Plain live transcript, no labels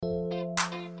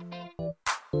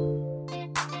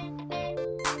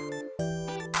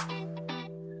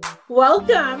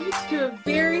Welcome to a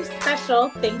very special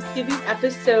Thanksgiving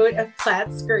episode of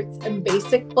Plaid Skirts and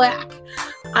Basic Black.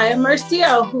 I am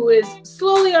Marcia, who is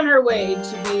slowly on her way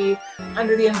to be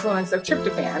under the influence of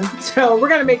tryptophan. So we're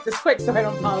going to make this quick so I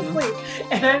don't fall asleep.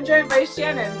 And I'm joined by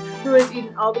Shannon, who has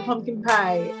eaten all the pumpkin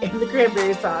pie and the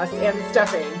cranberry sauce and the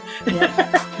stuffing. Yep.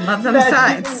 Love them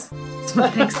sides. That's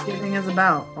what Thanksgiving is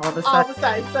about. All the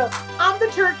sides. So I'm the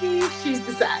turkey, she's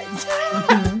the sides.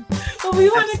 Well, we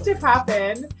wanted to pop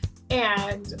in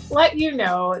and let you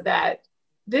know that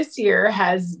this year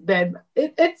has been,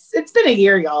 it's been a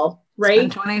year, y'all, right?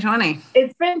 It's been 2020.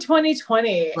 It's been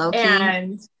 2020. Low-key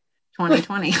and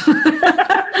 2020.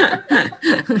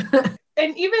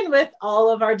 And even with all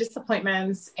of our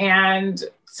disappointments and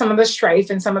some of the strife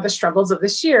and some of the struggles of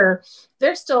this year,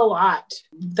 there's still a lot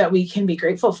that we can be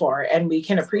grateful for and we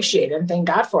can appreciate and thank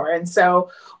God for. And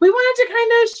so we wanted to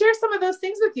kind of share some of those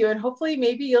things with you, and hopefully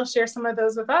maybe you'll share some of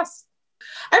those with us.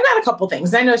 I've got a couple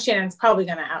things. I know Shannon's probably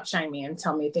going to outshine me and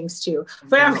tell me things too,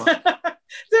 but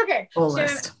it's okay.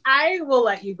 Shannon, I will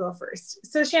let you go first.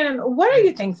 So Shannon, what are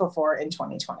you thankful for in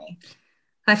 2020?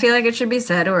 I feel like it should be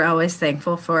said we're always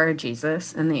thankful for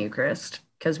Jesus and the Eucharist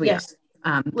because we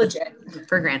are legit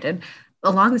for granted.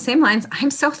 Along the same lines,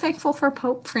 I'm so thankful for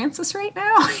Pope Francis right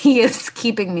now. He is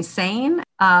keeping me sane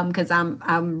because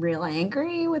I'm real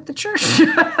angry with the church.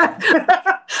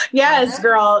 Yes,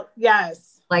 girl. Yes.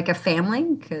 Like a family,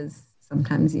 because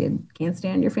sometimes you can't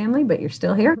stand your family, but you're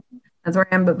still here. That's where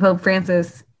I am. But Pope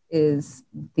Francis is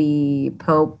the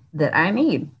Pope that I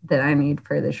need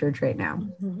for the church right now.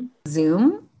 Mm-hmm.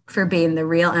 Zoom for being the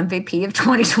real MVP of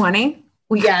 2020.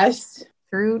 Yes.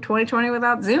 Through 2020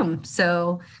 without Zoom.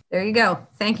 So there you go.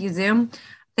 Thank you, Zoom.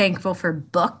 Thankful for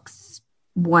books,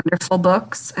 wonderful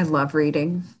books. I love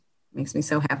reading. Makes me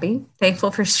so happy.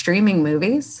 Thankful for streaming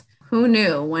movies. Who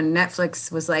knew when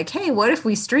Netflix was like, hey, what if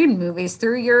we streamed movies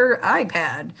through your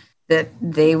iPad, that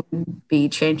they would be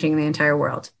changing the entire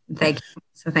world? Thank you.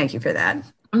 So thank you for that.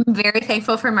 I'm very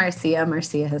thankful for Marcia.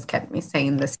 Marcia has kept me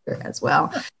sane this year as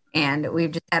well. And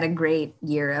we've just had a great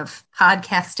year of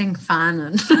podcasting fun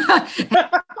and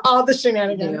all the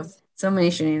shenanigans. So many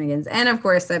shenanigans. And of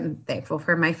course, I'm thankful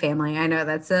for my family. I know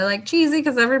that's cheesy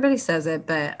because everybody says it,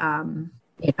 but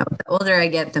the older I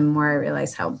get, the more I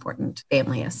realize how important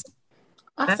family is.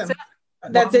 Awesome.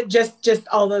 That's it. Just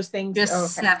all those things.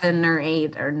 Just 7 or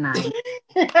 8 or 9.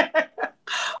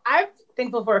 I'm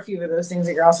thankful for a few of those things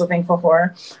that you're also thankful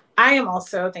for. I am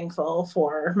also thankful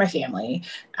for my family.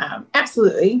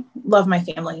 Absolutely love my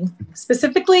family,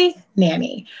 specifically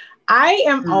Nanny. I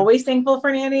am always thankful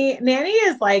for Nanny. Nanny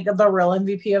is like the real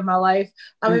MVP of my life.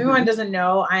 Everyone doesn't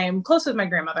know I am close with my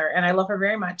grandmother and I love her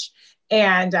very much.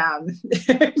 And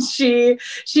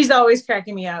she's always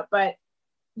cracking me up, but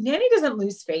Nanny doesn't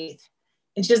lose faith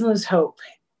and she doesn't lose hope.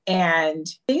 And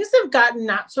things have gotten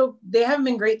they haven't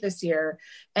been great this year.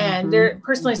 And there are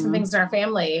personally some things in our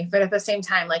family, but at the same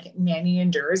time, like Nanny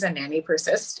endures and Nanny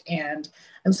persists. And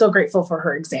I'm so grateful for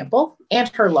her example and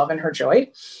her love and her joy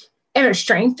and her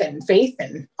strength and faith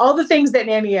and all the things that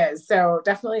Nanny is. So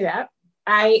definitely that.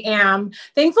 I am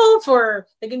thankful for,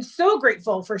 I'm so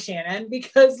grateful for Shannon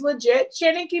because legit,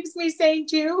 Shannon keeps me sane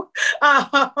too.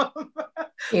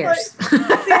 Cheers.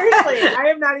 Seriously, I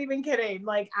am not even kidding.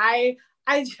 Like I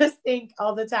just think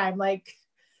all the time, like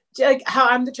how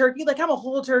I'm the turkey, like I'm a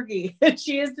whole turkey and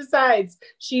she is the sides.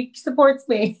 She supports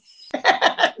me.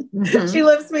 She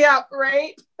lifts me up,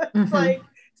 right? Like,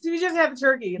 so you just have the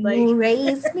turkey. Like you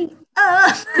raise me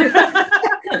up.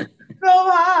 So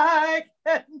high.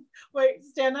 Wait,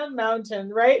 stand on a mountain,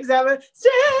 right? Is that what?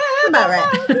 Stand about right?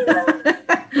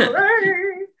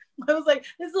 I was like,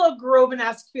 this little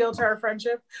Groban-esque feel to our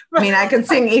friendship. I mean, I could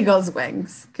sing Eagle's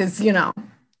Wings because,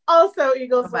 Also,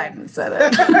 Eagle's Wings. Said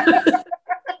it.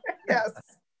 Yes.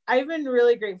 I've been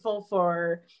really grateful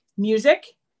for music.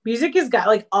 Music has got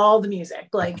like all the music.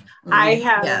 Like I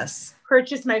have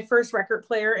purchased my first record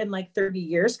player in like 30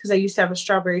 years because I used to have a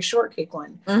Strawberry Shortcake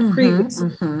one. And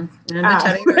the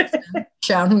Teddy Ruxpin.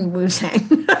 Shouting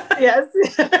Wu-Tang. Yes.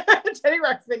 Teddy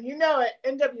Ruxpin, you know it.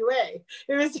 NWA.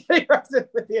 It was Teddy Ruxpin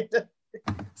with the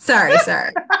NWA. Sorry. I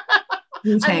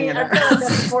feel like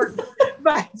that's important.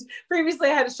 But previously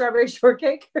I had a Strawberry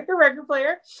Shortcake record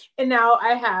player. And now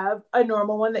I have a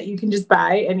normal one that you can just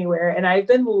buy anywhere. And I've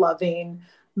been loving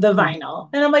the vinyl.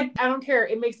 And I'm like, I don't care.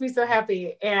 It makes me so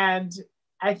happy. And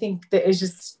I think that is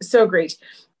just so great.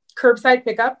 Curbside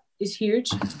pickup is huge.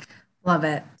 Love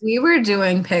it. We were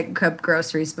doing pick up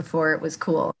groceries before it was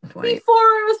cool. Before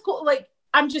it was cool. Like,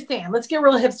 I'm just saying, let's get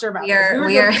real hipster about this.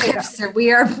 We are hipster.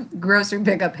 We are grocery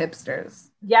pickup hipsters.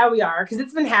 Yeah, we are. Because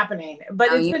it's been happening.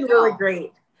 But it's been really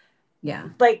great. Yeah.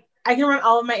 Like, I can run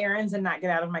all of my errands and not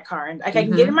get out of my car. And like I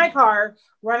can get in my car,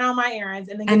 run all my errands,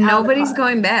 and then get and out nobody's of the car.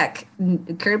 going back.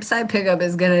 Curbside pickup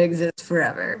is going to exist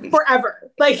forever.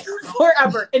 Forever. Like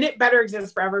forever. And it better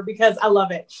exist forever because I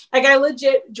love it. Like I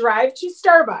legit drive to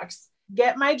Starbucks,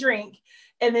 get my drink,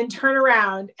 and then turn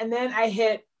around. And then I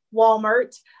hit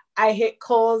Walmart, I hit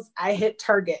Kohl's, I hit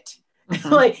Target.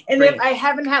 Like, and if I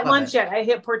haven't had lunch yet, I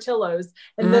hit Portillo's,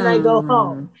 and then I go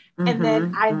home. And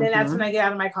then that's when I get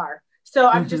out of my car. So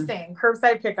I'm just saying,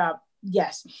 curbside pickup,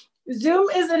 yes. Zoom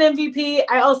is an MVP.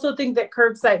 I also think that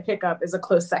curbside pickup is a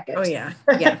close second. Oh yeah.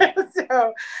 Yeah.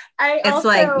 So it's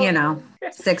like, you know,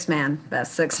 best six man.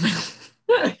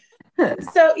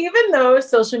 So even though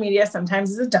social media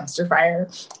sometimes is a dumpster fire,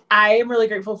 I am really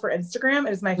grateful for Instagram.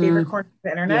 It is my favorite corner of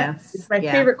the internet. Yes. It's my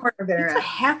favorite corner of the internet. It's a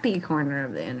happy corner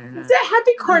of the internet. It's a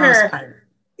happy corner.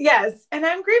 Yes. And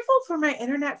I'm grateful for my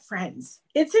internet friends.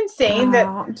 It's insane that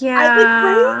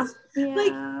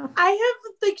I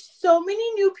have like so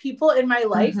many new people in my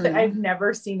life that I've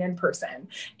never seen in person.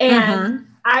 And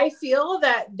I feel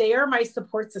that they are my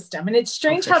support system. And it's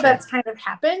strange how that's kind of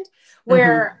happened,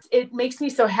 where it makes me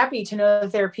so happy to know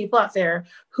that there are people out there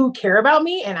who care about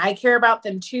me and I care about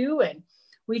them too. And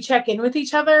we check in with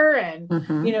each other and,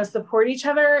 you know, support each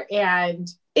other. And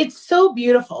it's so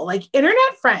beautiful. Like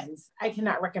internet friends, I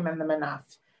cannot recommend them enough.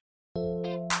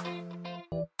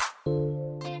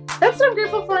 That's what I'm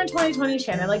grateful for in 2020,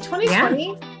 Shannon. Like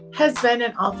 2020 has been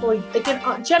an awful,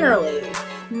 generally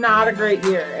not a great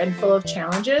year and full of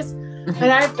challenges, but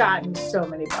I've gotten so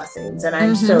many blessings and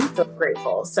I'm so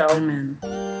grateful. So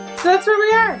that's where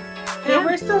we are. And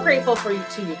we're so grateful for you,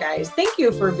 to you guys. Thank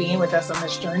you for being with us on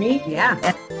this journey. Yeah.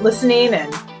 And listening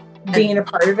and being a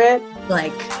part of it.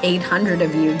 Like 800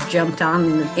 of you jumped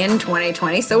on in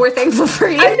 2020. So we're thankful for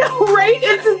you. I know, right?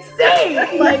 It's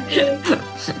insane. Like,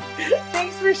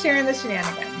 thanks for sharing the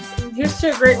shenanigans. Here's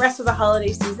to a great rest of the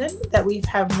holiday season, that we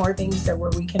have more things where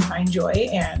we can find joy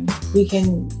and we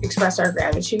can express our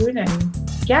gratitude. And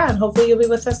and hopefully you'll be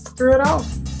with us through it all.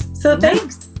 So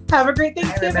thanks. Have a great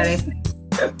Thanksgiving. Bye,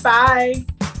 everybody. Bye.